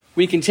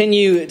We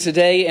continue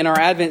today in our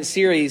Advent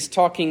series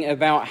talking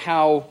about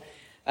how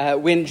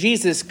when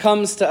Jesus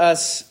comes to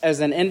us as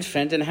an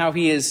infant and how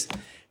he is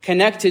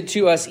connected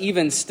to us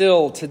even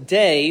still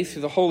today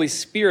through the Holy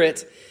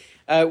Spirit,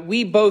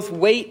 we both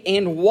wait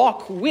and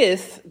walk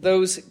with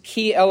those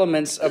key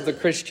elements of the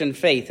Christian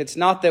faith. It's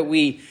not that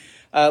we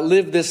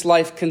live this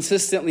life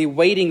consistently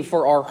waiting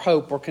for our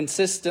hope or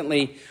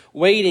consistently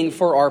waiting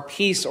for our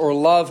peace or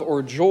love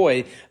or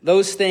joy.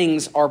 Those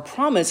things are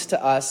promised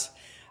to us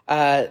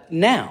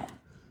now.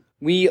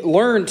 We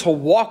learn to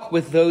walk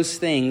with those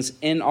things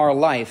in our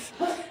life.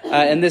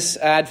 In this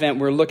Advent,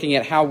 we're looking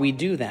at how we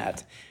do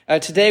that.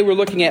 Today, we're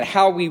looking at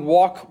how we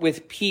walk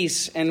with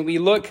peace, and we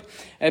look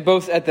at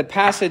both at the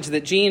passage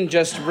that Jean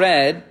just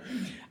read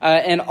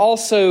and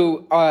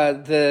also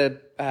the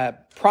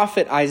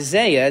prophet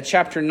Isaiah,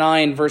 chapter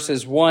 9,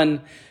 verses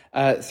 1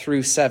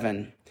 through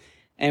 7.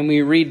 And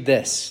we read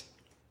this.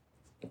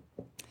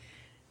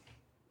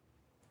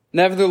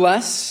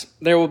 Nevertheless,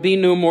 there will be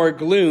no more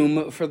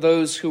gloom for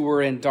those who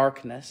were in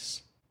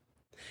darkness.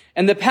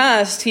 In the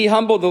past, he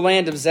humbled the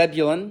land of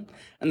Zebulun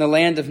and the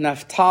land of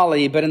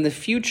Naphtali, but in the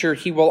future,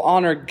 he will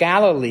honor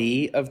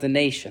Galilee of the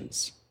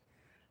nations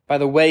by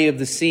the way of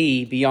the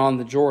sea beyond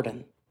the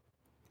Jordan.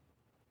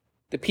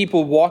 The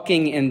people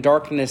walking in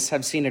darkness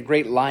have seen a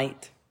great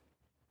light.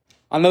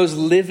 On those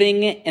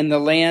living in the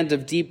land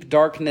of deep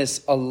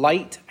darkness, a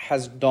light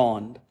has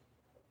dawned.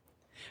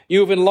 You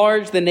have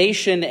enlarged the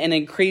nation and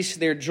increased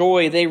their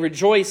joy. They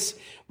rejoice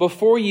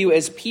before you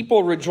as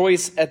people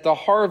rejoice at the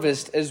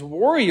harvest, as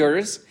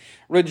warriors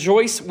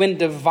rejoice when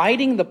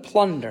dividing the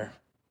plunder.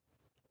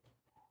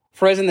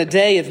 For as in the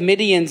day of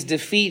Midian's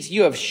defeat,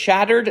 you have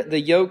shattered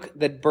the yoke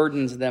that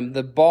burdens them,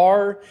 the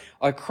bar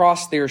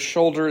across their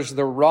shoulders,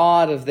 the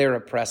rod of their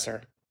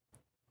oppressor.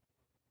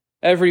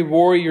 Every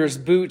warrior's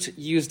boot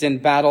used in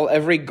battle,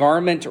 every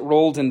garment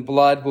rolled in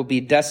blood will be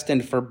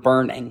destined for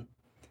burning.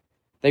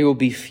 They will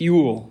be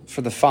fuel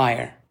for the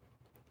fire.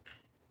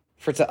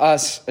 For to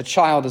us a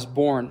child is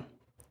born.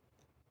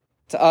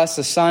 To us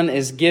a son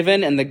is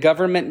given, and the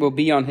government will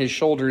be on his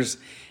shoulders,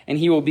 and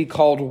he will be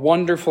called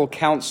Wonderful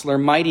Counselor,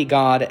 Mighty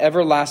God,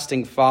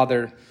 Everlasting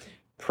Father,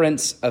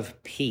 Prince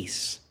of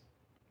Peace.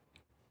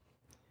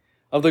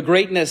 Of the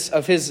greatness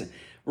of his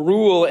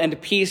rule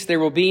and peace there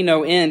will be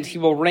no end. He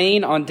will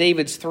reign on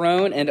David's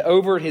throne and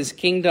over his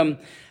kingdom,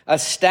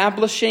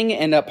 establishing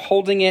and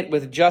upholding it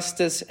with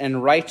justice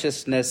and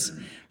righteousness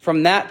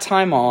from that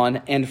time on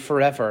and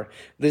forever.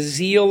 The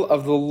zeal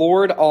of the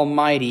Lord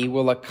Almighty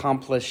will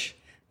accomplish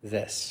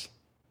this.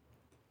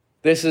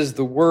 This is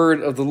the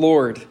word of the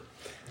Lord.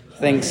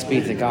 Thanks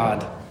be to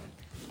God.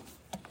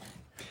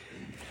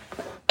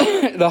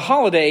 The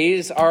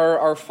holidays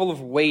are full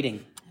of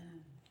waiting.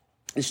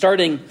 And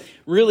starting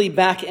really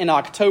back in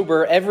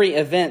October, every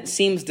event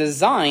seems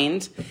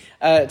designed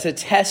to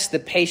test the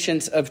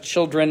patience of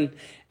children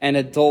and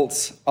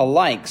adults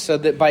alike, so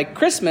that by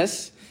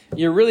Christmas,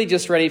 you're really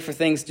just ready for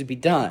things to be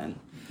done.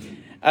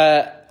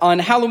 On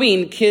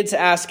Halloween, kids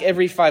ask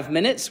every 5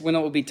 minutes when it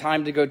will be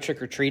time to go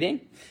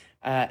trick-or-treating.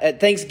 At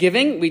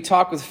Thanksgiving, we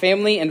talk with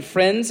family and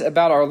friends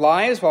about our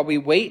lives while we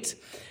wait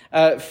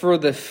for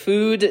the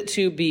food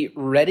to be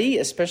ready,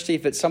 especially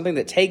if it's something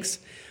that takes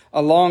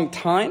a long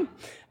time.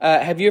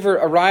 Have you ever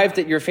arrived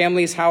at your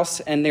family's house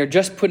and they're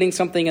just putting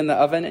something in the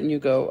oven and you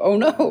go, oh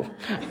no,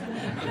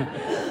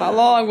 how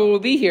long will we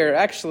be here?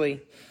 Actually,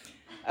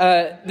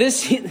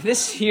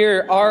 this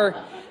year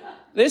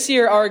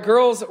our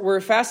girls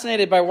were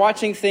fascinated by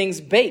watching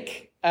things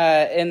bake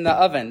in the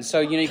oven.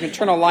 So, you can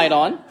turn a light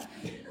on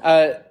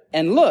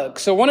and look.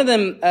 So one of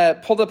them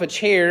pulled up a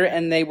chair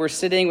and they were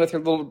sitting with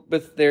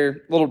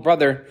their little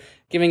brother,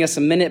 giving us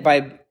a minute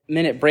by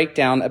minute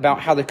breakdown about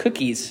how the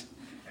cookies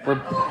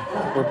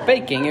were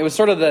baking. It was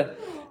sort of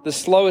the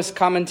slowest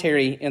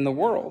commentary in the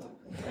world.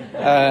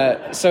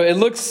 So it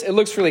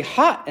looks really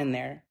hot in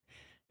there.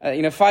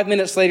 5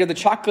 minutes later, the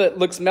chocolate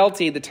looks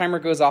melty. The timer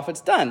goes off.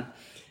 It's done.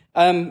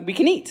 We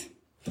can eat.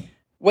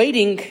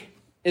 Waiting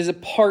is a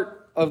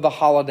part of the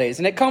holidays,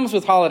 and it comes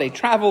with holiday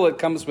travel. It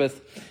comes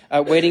with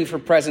waiting for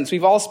presents.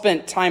 We've all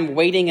spent time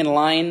waiting in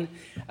line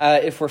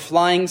if we're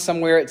flying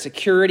somewhere at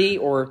security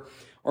or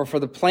for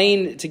the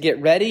plane to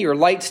get ready, or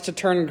lights to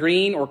turn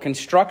green, or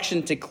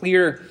construction to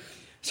clear,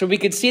 so we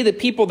could see the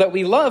people that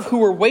we love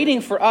who are waiting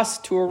for us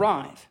to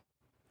arrive.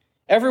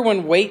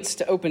 Everyone waits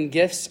to open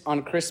gifts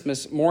on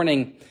Christmas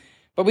morning,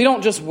 but we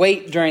don't just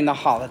wait during the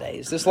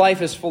holidays. This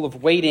life is full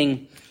of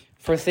waiting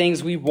for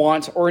things we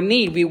want or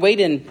need. We wait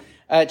in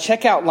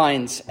checkout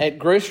lines at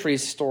grocery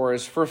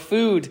stores, for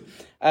food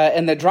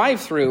in the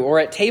drive-thru, or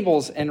at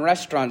tables in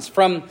restaurants.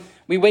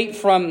 We wait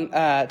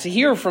to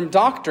hear from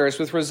doctors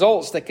with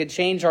results that could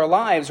change our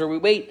lives, or we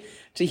wait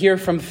to hear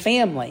from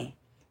family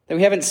that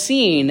we haven't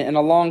seen in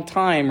a long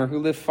time or who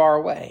live far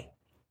away.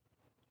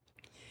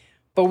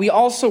 But we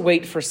also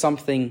wait for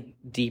something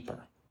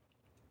deeper.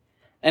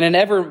 In an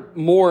ever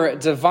more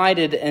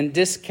divided and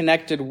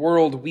disconnected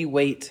world, we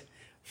wait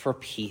for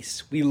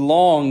peace. We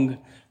long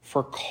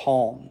for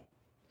calm.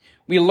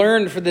 We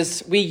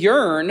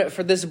yearn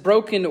for this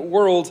broken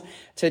world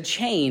to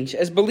change.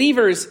 As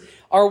believers,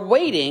 our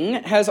waiting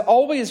has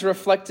always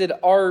reflected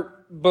our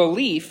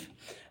belief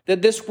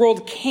that this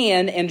world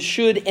can and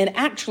should and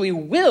actually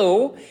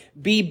will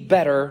be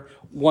better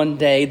one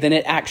day than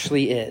it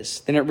actually is,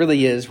 than it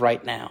really is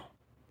right now.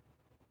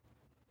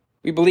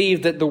 We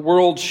believe that the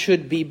world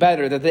should be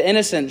better, that the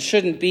innocent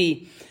shouldn't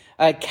be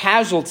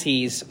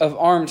casualties of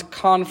armed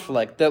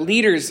conflict, that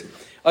leaders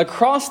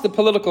across the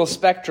political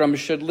spectrum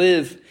should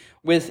live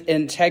with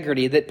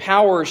integrity, that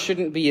power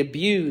shouldn't be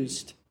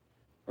abused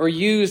or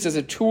used as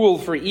a tool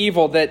for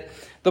evil, that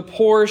the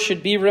poor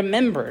should be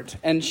remembered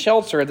and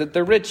sheltered, that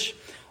the rich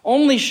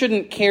only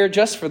shouldn't care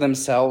just for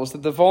themselves,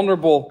 that the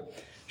vulnerable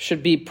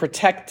should be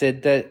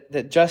protected,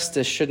 that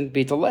justice shouldn't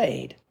be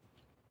delayed.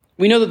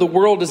 We know that the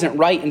world isn't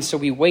right, and so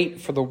we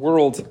wait for the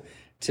world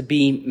to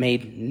be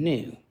made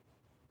new.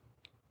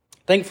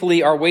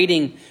 Thankfully, our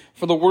waiting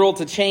for the world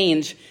to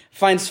change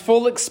finds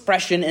full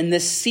expression in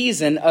this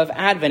season of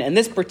Advent, in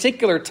this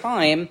particular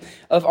time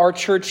of our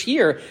church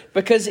year,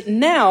 because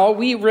now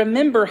we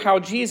remember how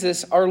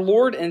Jesus, our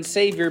Lord and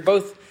Savior,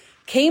 both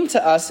came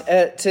to us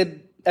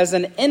as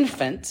an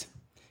infant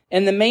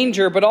in the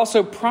manger, but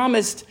also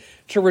promised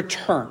to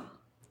return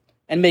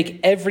and make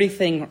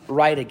everything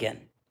right again.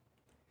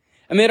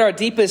 Amid our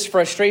deepest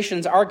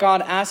frustrations, our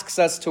God asks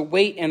us to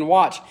wait and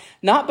watch,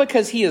 not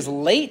because he is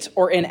late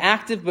or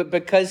inactive, but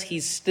because he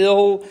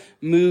still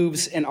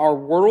moves in our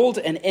world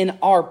and in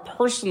our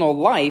personal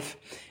life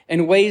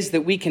in ways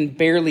that we can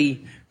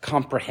barely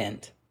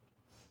comprehend.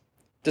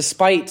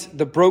 Despite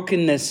the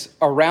brokenness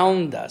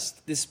around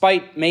us,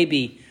 despite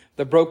maybe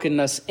the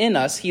brokenness in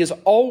us, he is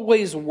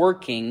always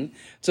working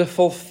to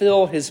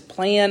fulfill his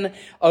plan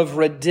of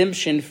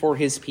redemption for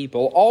his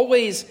people,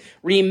 always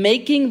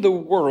remaking the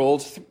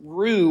world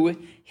through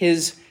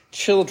his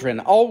children,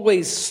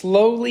 always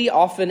slowly,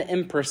 often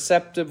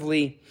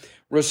imperceptibly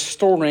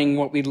restoring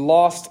what we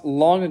lost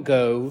long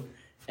ago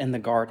in the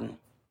garden.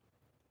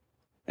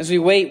 As we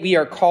wait, we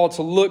are called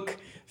to look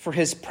for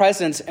his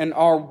presence in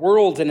our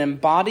world and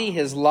embody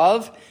his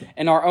love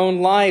in our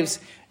own lives.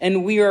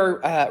 And we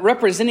are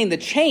representing the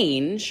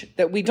change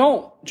that we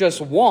don't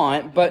just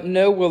want, but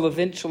know will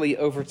eventually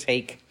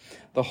overtake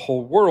the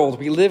whole world.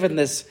 We live in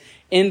this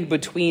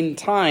in-between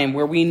time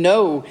where we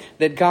know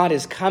that God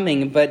is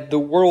coming, but the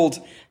world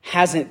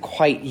hasn't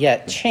quite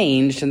yet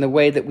changed in the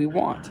way that we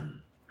want.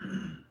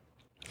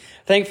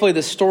 Thankfully,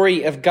 the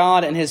story of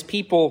God and his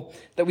people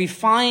that we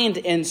find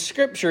in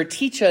Scripture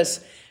teach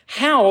us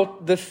how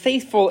the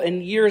faithful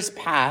in years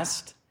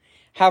past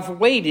have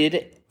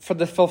waited for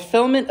the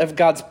fulfillment of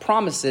God's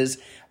promises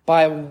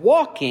by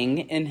walking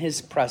in his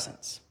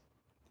presence.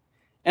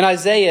 In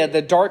Isaiah,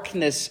 the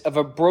darkness of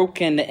a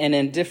broken and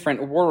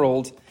indifferent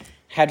world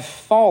had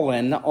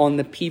fallen on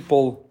the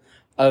people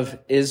of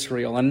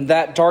Israel, and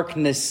that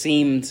darkness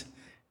seemed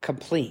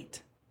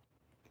complete.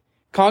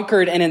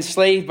 Conquered and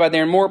enslaved by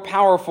their more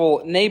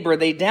powerful neighbor,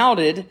 they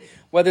doubted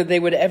whether they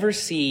would ever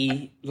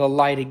see the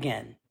light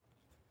again.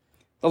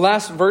 The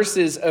last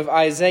verses of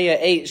Isaiah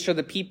 8 show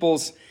the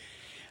people's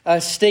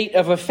state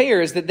of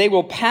affairs, that they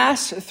will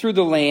pass through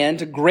the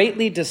land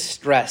greatly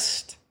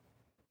distressed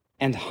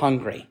and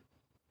hungry.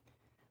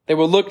 They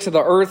will look to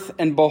the earth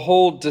and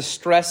behold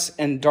distress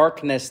and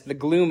darkness, the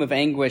gloom of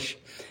anguish,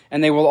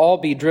 and they will all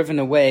be driven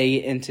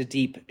away into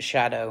deep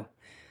shadow.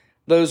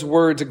 Those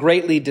words,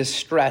 greatly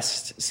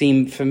distressed,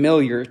 seem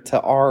familiar to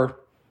our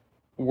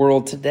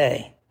world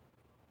today.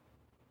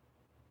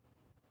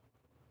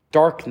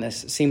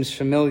 Darkness seems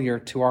familiar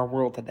to our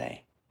world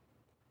today.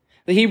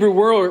 The Hebrew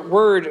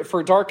word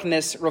for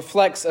darkness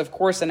reflects, of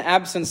course, an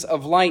absence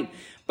of light,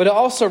 but it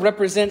also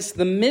represents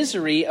the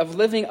misery of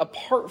living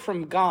apart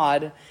from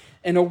God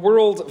in a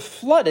world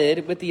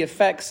flooded with the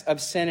effects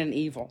of sin and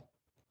evil.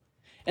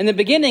 In the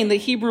beginning, the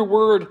Hebrew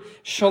word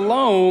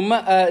shalom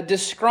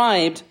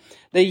described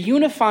the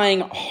unifying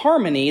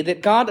harmony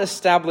that God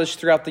established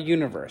throughout the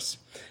universe.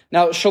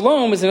 Now,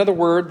 shalom is another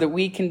word that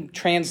we can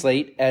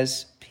translate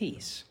as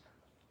peace.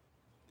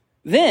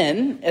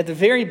 Then, at the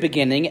very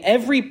beginning,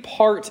 every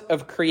part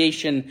of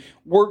creation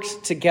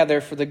worked together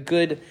for the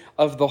good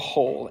of the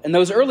whole. In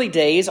those early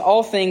days,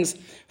 all things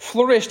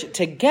flourished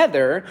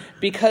together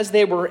because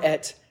they were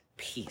at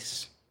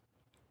peace.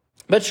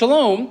 But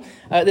shalom,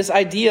 this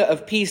idea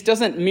of peace,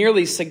 doesn't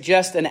merely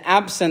suggest an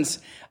absence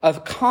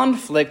of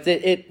conflict.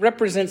 It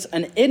represents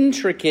an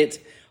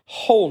intricate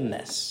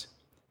wholeness.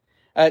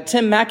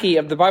 Tim Mackey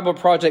of the Bible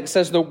Project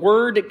says the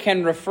word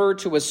can refer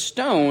to a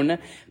stone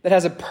that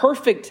has a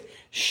perfect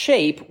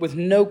shape with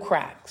no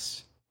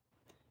cracks.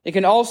 It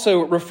can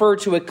also refer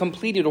to a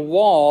completed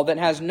wall that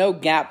has no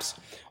gaps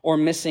or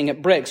missing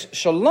bricks.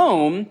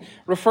 Shalom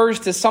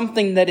refers to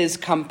something that is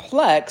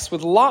complex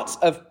with lots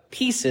of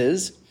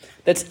pieces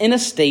that's in a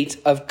state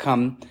of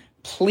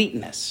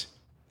completeness.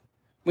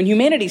 When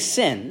humanity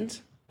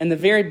sinned in the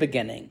very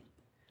beginning,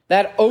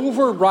 that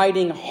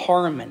overriding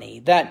harmony,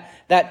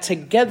 that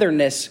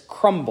togetherness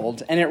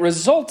crumbled, and it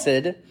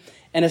resulted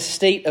in a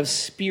state of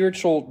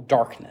spiritual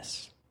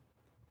darkness.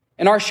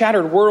 In our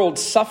shattered world,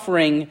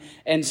 suffering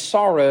and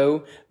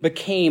sorrow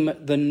became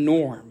the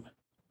norm.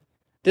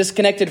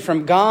 Disconnected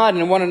from God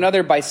and one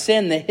another by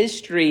sin, the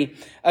history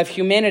of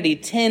humanity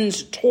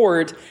tends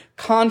toward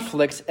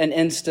conflict and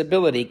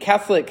instability.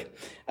 Catholic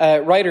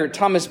writer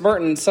Thomas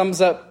Merton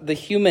sums up the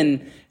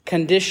human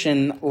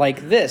condition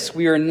like this: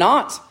 we are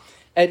not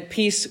at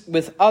peace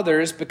with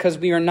others because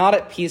we are not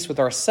at peace with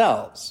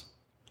ourselves.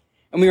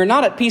 And we are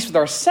not at peace with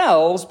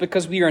ourselves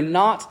because we are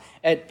not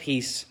at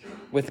peace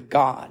with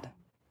God.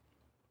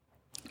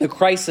 The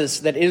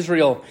crisis that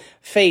Israel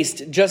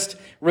faced just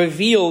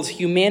reveals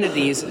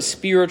humanity's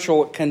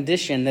spiritual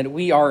condition, that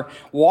we are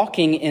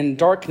walking in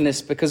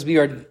darkness because we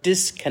are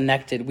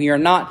disconnected. We are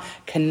not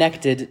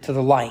connected to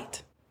the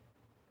light.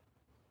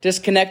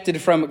 Disconnected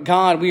from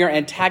God, we are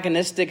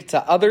antagonistic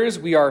to others,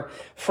 we are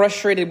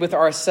frustrated with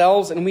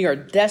ourselves, and we are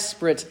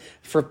desperate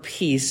for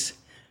peace,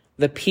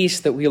 the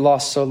peace that we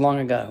lost so long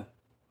ago.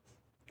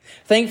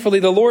 Thankfully,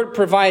 the Lord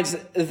provides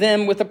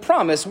them with a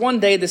promise.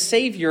 One day the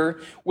Savior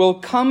will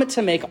come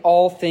to make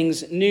all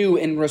things new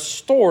and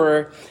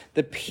restore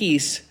the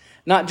peace,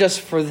 not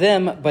just for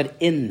them, but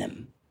in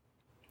them.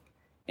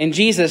 In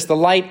Jesus, the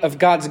light of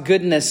God's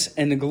goodness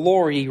and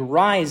glory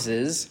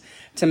rises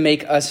to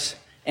make us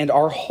and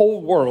our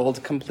whole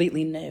world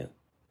completely new.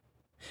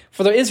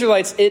 For the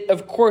Israelites, it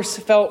of course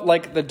felt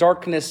like the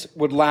darkness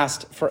would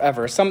last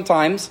forever.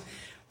 Sometimes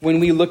when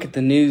we look at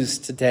the news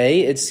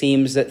today, it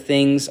seems that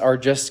things are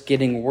just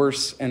getting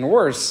worse and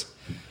worse.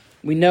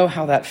 We know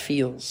how that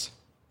feels.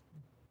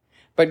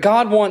 But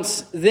God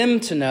wants them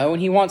to know, and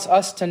he wants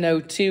us to know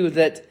too,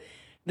 that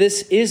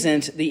this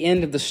isn't the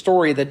end of the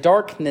story. The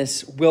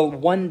darkness will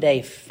one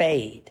day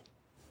fade.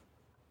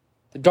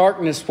 The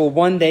darkness will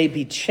one day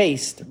be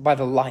chased by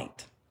the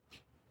light.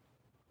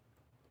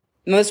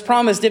 Now, this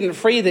promise didn't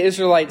free the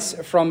Israelites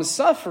from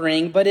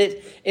suffering, but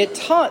it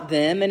taught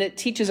them, and it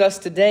teaches us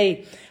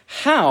today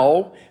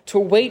how to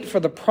wait for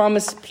the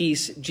promised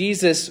peace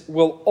Jesus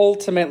will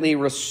ultimately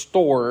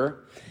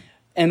restore,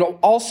 and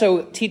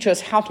also teach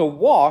us how to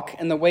walk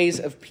in the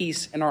ways of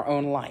peace in our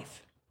own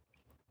life.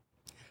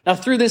 Now,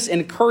 through this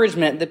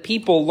encouragement, the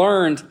people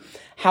learned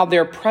how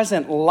their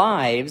present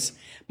lives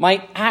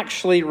might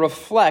actually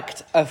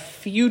reflect a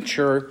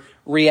future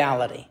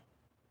reality.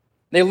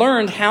 They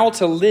learned how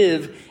to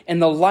live in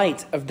the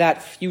light of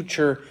that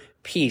future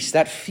peace,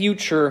 that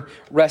future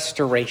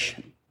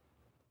restoration.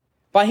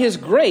 By his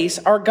grace,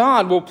 our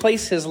God will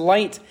place his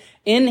light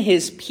in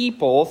his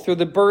people through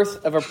the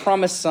birth of a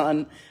promised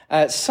son,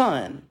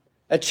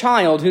 a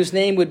child whose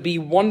name would be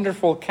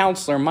Wonderful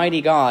Counselor,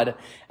 Mighty God,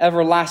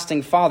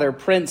 Everlasting Father,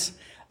 Prince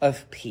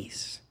of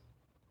Peace.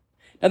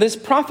 Now, this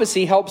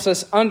prophecy helps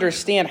us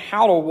understand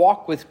how to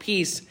walk with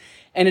peace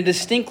in a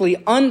distinctly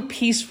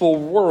unpeaceful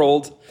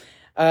world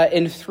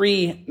in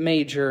three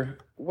major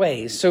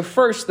ways. So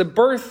first, the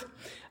birth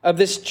of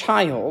this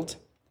child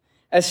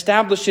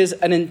establishes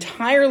an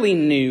entirely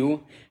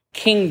new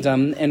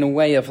kingdom and a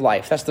way of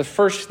life. That's the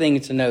first thing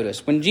to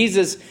notice. When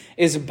Jesus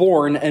is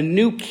born, a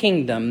new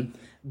kingdom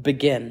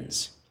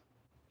begins.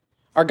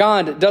 Our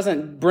God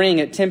doesn't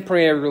bring a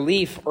temporary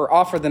relief or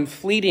offer them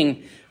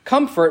fleeting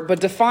comfort,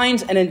 but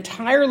defines an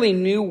entirely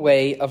new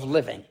way of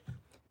living.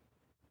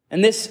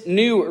 And this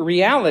new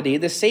reality,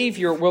 the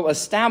Savior will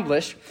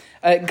establish,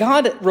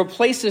 God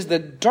replaces the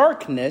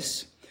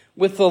darkness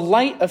with the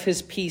light of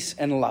his peace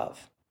and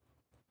love.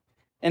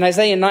 In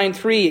Isaiah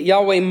 9:3,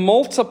 Yahweh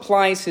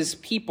multiplies his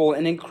people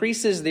and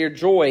increases their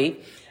joy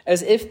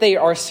as if they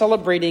are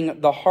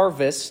celebrating the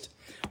harvest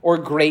or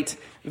great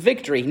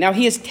victory. Now,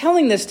 he is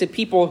telling this to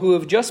people who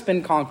have just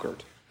been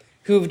conquered,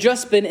 who have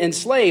just been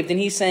enslaved. And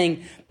he's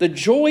saying the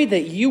joy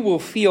that you will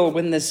feel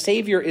when the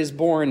Savior is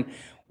born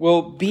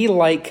will be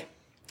like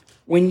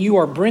when you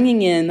are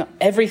bringing in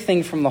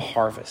everything from the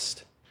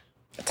harvest,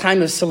 a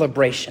time of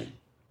celebration.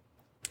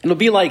 It'll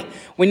be like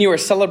when you are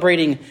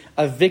celebrating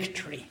a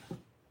victory,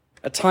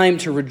 a time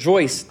to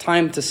rejoice,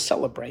 time to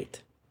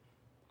celebrate.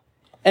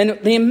 And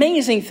the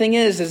amazing thing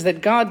is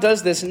that God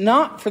does this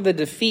not for the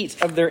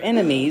defeat of their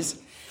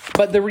enemies,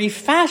 but the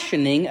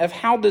refashioning of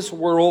how this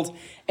world,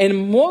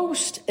 and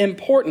most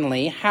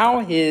importantly, how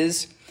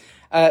his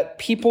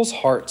people's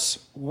hearts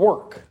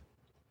work.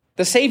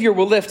 The Savior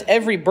will lift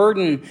every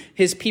burden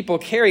his people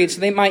carried so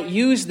they might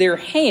use their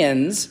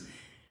hands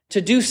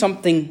to do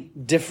something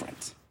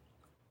different.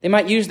 They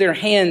might use their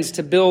hands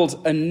to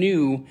build a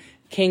new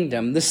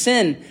kingdom. The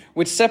sin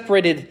which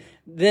separated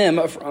them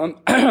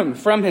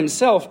from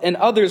himself and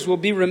others will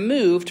be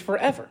removed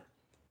forever.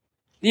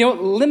 The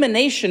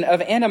elimination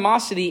of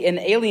animosity and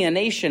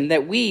alienation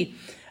that we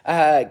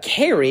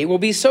carry will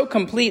be so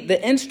complete,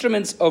 the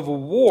instruments of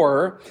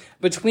war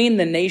between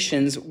the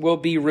nations will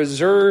be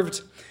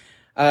reserved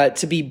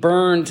to be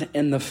burned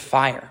in the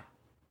fire.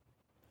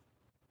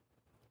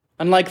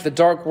 Unlike the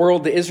dark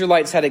world the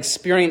Israelites had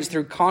experienced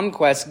through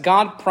conquest,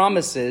 God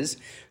promises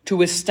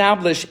to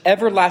establish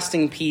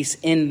everlasting peace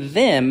in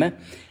them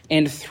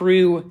and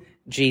through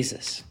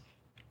Jesus.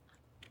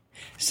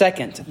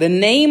 Second, the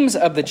names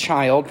of the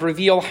child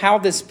reveal how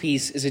this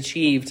peace is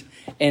achieved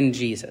in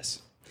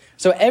Jesus.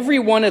 So every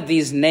one of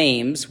these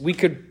names, we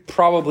could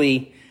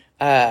probably,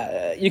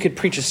 you could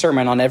preach a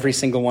sermon on every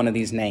single one of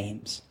these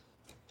names.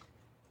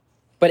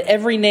 But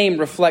every name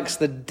reflects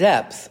the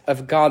depth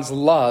of God's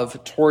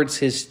love towards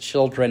his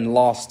children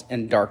lost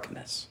in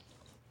darkness.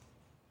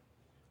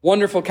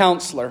 Wonderful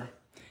Counselor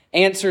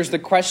answers the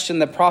question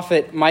the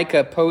prophet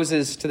Micah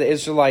poses to the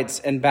Israelites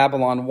in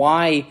Babylon.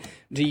 Why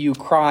do you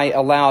cry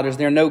aloud? Is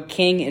there no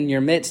king in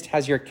your midst?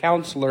 Has your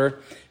counselor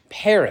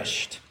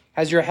perished?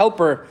 Has your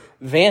helper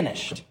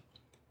vanished?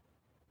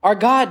 Our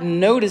God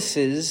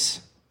notices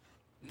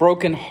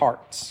broken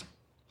hearts.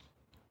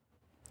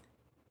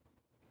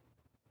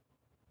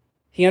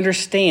 He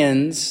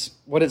understands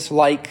what it's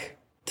like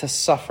to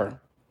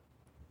suffer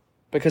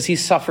because he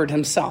suffered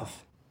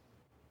himself.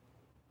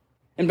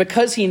 And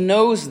because he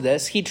knows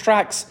this, he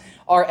tracks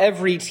our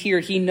every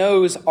tear. He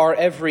knows our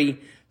every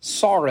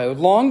sorrow.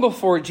 Long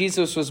before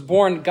Jesus was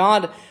born,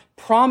 God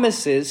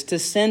promises to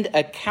send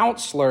a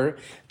counselor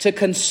to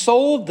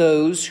console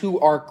those who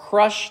are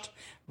crushed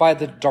by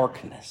the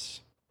darkness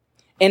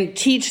and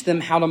teach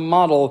them how to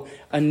model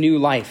a new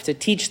life, to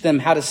teach them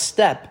how to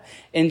step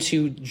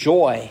into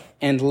joy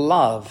and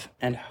love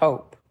and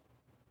hope.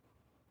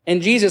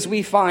 In Jesus,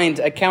 we find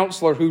a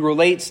counselor who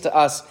relates to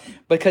us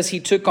because he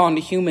took on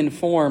human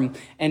form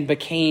and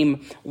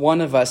became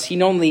one of us. He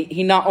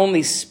not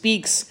only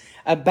speaks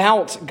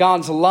about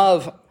God's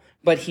love,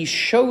 but he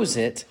shows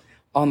it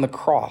on the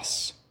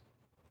cross.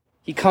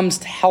 He comes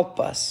to help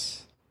us,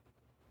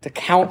 to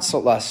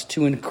counsel us,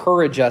 to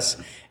encourage us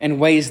in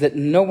ways that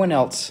no one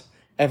else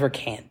ever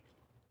can.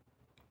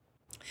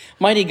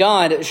 Mighty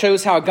God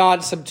shows how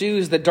God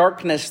subdues the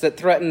darkness that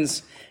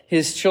threatens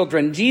his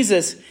children.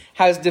 Jesus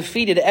has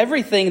defeated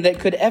everything that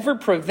could ever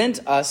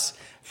prevent us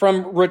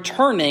from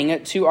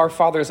returning to our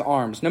Father's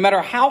arms. No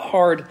matter how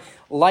hard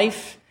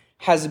life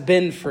has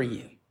been for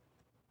you,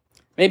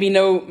 maybe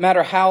no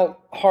matter how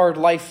hard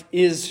life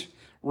is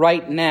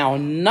right now,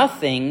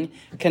 nothing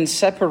can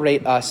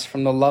separate us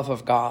from the love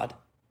of God.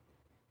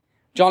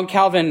 John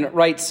Calvin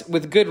writes,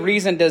 with good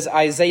reason does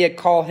Isaiah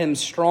call him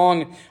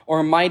strong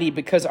or mighty,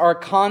 because our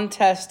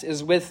contest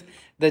is with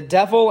the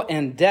devil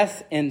and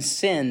death and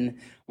sin,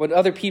 what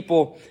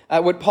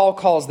Paul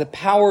calls the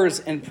powers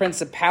and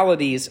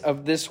principalities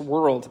of this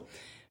world.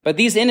 But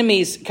these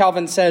enemies,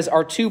 Calvin says,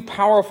 are too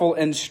powerful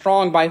and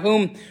strong, by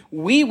whom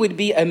we would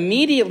be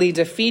immediately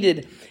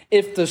defeated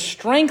if the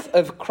strength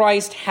of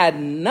Christ had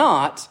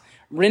not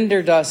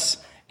rendered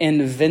us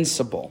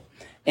invincible.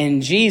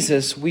 In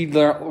Jesus, we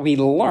discover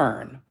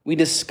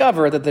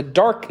that the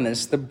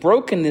darkness, the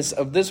brokenness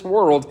of this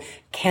world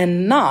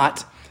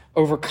cannot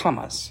overcome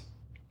us.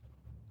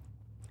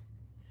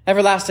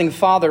 Everlasting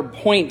Father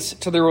points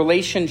to the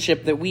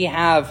relationship that we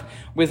have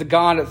with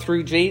God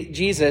through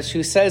Jesus,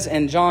 who says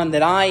in John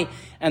that I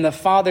and the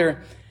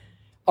Father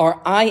are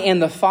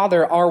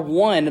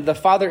one. The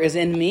Father is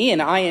in me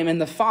and I am in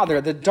the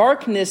Father. The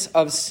darkness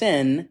of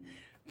sin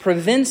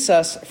prevents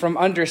us from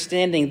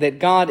understanding that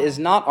God is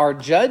not our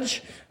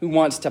judge who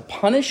wants to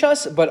punish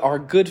us, but our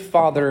good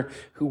Father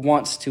who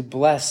wants to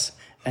bless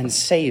and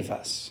save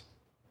us.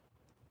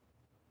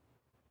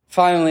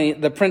 Finally,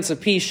 the Prince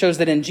of Peace shows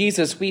that in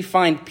Jesus we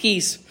find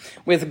peace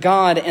with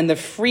God and the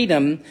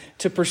freedom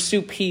to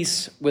pursue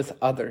peace with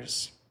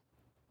others.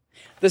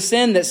 The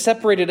sin that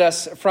separated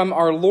us from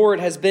our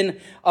Lord has been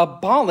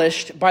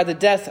abolished by the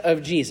death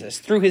of Jesus.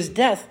 Through his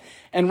death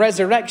and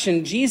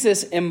resurrection,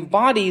 Jesus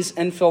embodies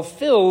and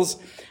fulfills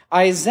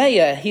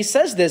Isaiah. He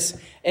says this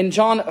in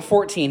John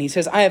 14. He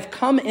says, I have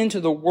come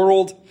into the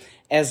world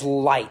as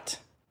light,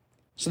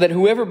 so that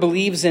whoever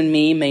believes in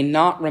me may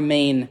not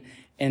remain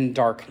in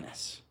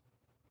darkness.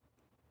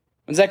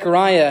 When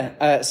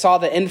Zechariah saw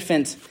the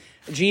infant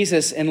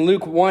Jesus in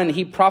Luke 1,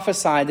 he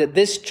prophesied that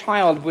this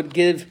child would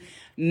give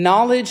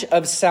knowledge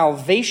of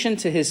salvation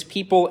to his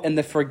people and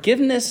the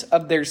forgiveness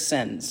of their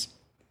sins,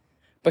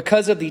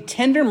 because of the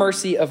tender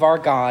mercy of our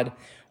God,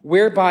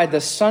 whereby the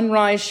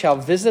sunrise shall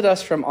visit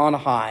us from on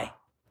high,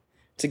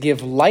 to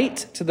give light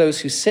to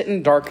those who sit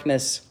in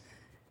darkness,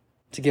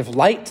 to give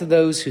light to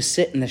those who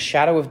sit in the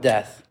shadow of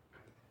death,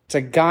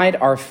 to guide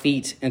our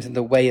feet into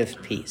the way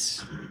of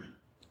peace.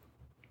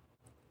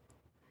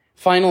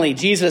 Finally,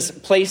 Jesus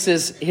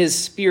places his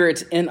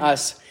Spirit in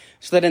us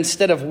so that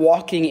instead of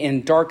walking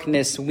in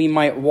darkness, we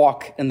might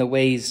walk in the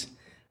ways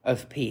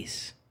of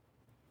peace.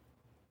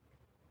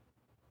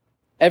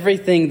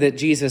 Everything that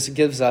Jesus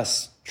gives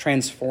us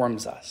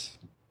transforms us.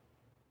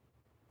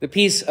 The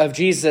peace of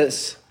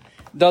Jesus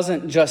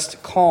doesn't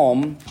just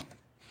calm,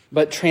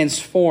 but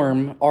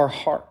transform our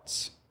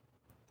hearts.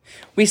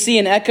 We see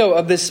an echo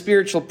of this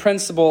spiritual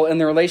principle in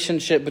the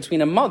relationship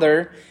between a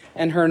mother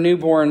and her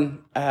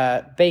newborn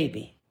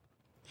baby.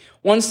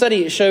 One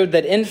study showed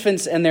that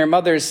infants and their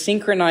mothers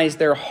synchronize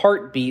their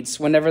heartbeats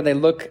whenever they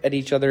look at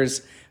each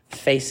other's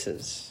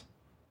faces.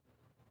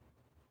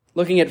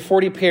 Looking at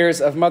 40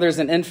 pairs of mothers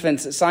and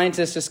infants,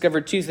 scientists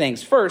discovered two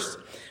things. First,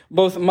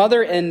 both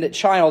mother and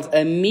child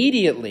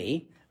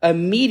immediately,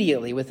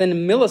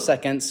 within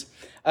milliseconds,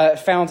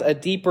 found a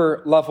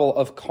deeper level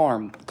of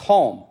calm.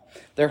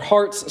 Their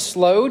hearts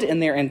slowed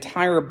and their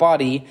entire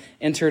body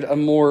entered a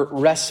more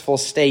restful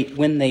state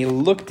when they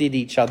looked at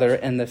each other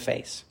in the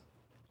face.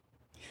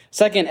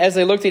 Second, as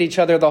they looked at each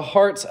other, the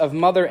hearts of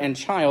mother and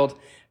child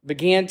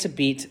began to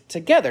beat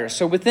together.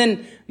 So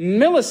within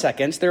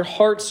milliseconds, their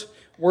hearts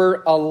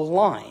were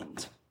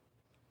aligned.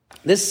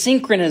 This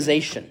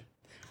synchronization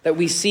that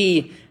we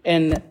see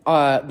in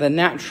the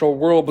natural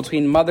world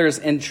between mothers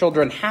and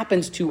children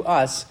happens to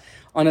us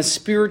on a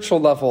spiritual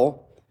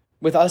level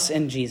with us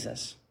and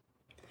Jesus,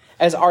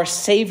 as our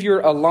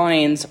Savior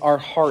aligns our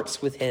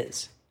hearts with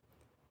his.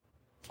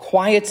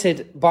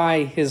 Quieted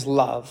by his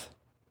love,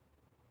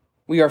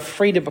 we are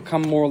free to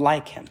become more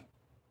like him.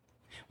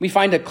 We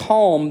find a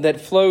calm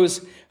that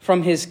flows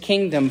from his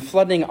kingdom,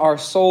 flooding our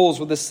souls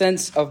with a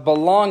sense of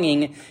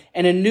belonging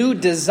and a new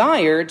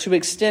desire to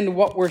extend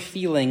what we're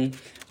feeling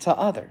to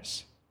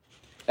others.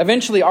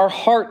 Eventually, our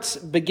hearts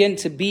begin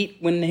to beat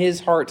when his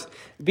heart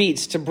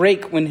beats, to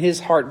break when his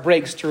heart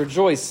breaks, to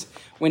rejoice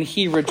when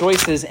he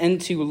rejoices,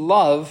 and to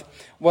love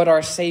what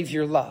our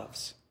Savior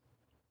loves.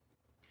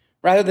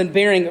 Rather than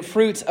bearing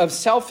fruits of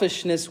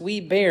selfishness, we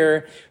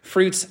bear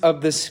fruits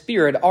of the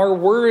Spirit. Our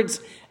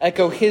words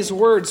echo his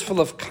words, full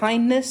of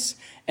kindness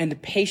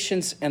and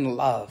patience and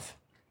love.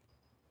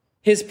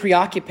 His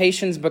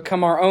preoccupations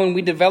become our own.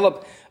 We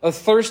develop a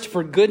thirst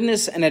for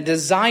goodness and a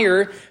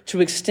desire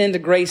to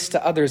extend grace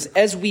to others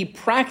as we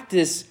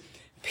practice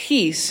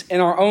peace in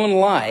our own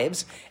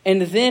lives.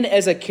 And then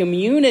as a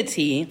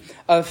community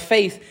of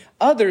faith,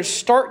 others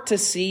start to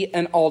see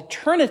an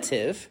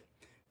alternative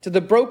to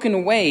the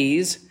broken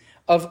ways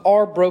of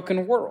our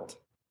broken world.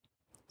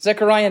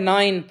 Zechariah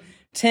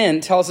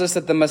 9:10 tells us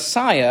that the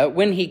Messiah,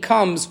 when he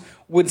comes,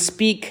 would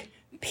speak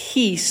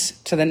peace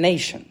to the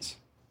nations.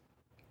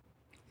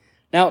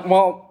 Now,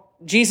 while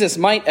Jesus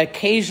might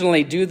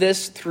occasionally do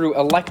this through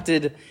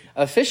elected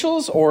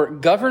officials or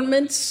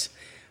governments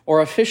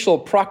or official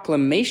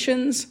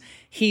proclamations,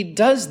 he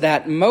does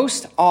that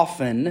most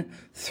often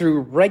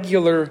through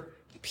regular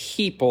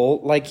people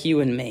like you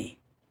and me.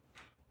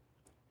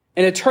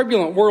 In a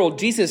turbulent world,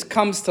 Jesus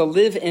comes to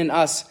live in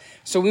us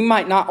so we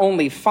might not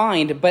only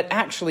find, but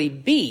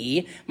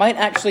might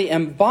actually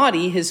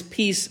embody his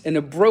peace in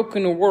a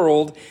broken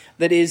world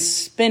that is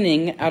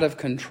spinning out of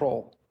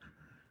control.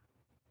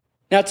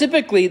 Now,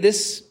 typically,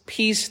 this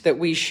peace that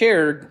we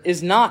share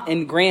is not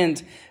in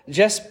grand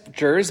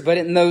gestures, but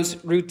in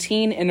those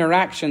routine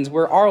interactions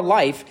where our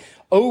life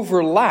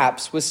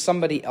overlaps with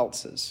somebody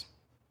else's.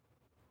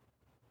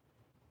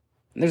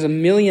 And there's a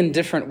million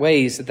different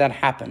ways that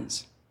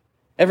happens.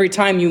 Every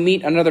time you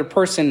meet another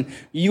person,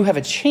 you have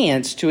a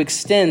chance to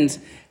extend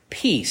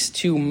peace,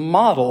 to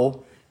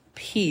model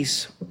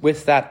peace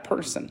with that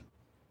person.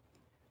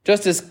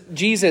 Just as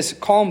Jesus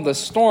calmed the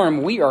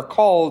storm, we are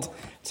called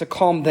to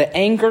calm the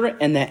anger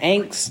and the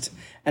angst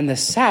and the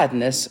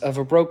sadness of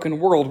a broken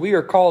world. We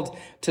are called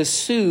to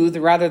soothe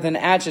rather than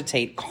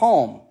agitate,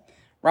 calm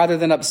rather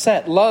than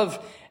upset,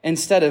 love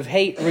instead of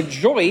hate,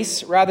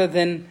 rejoice rather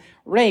than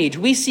rage.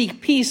 We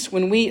seek peace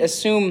when we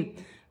assume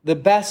the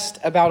best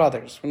about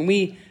others, when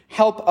we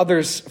help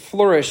others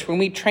flourish, when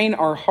we train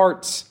our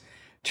hearts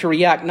to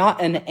react not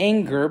in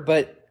anger,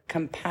 but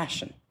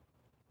compassion.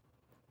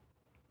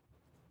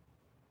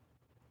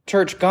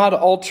 Church, God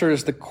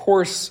alters the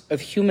course of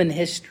human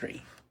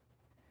history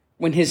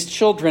when his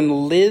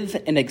children live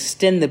and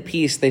extend the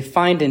peace they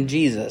find in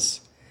Jesus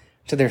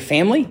to their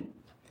family,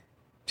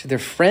 to their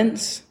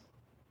friends,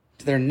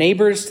 to their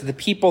neighbors, to the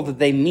people that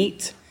they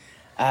meet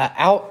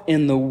out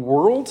in the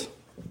world.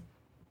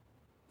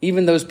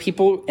 Even those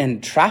people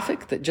in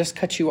traffic that just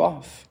cut you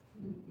off.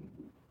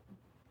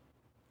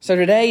 So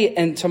today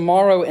and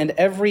tomorrow and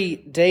every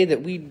day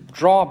that we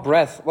draw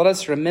breath, let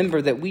us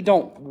remember that we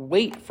don't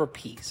wait for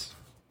peace.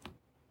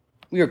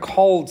 We are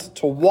called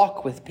to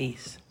walk with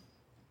peace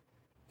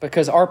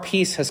because our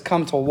peace has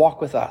come to walk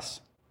with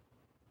us.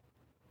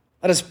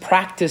 Let us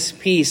practice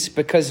peace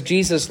because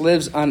Jesus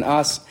lives on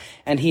us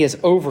and he has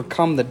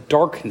overcome the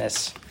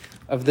darkness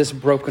of this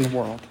broken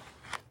world.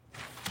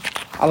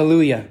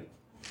 Hallelujah.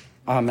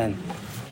 Amen.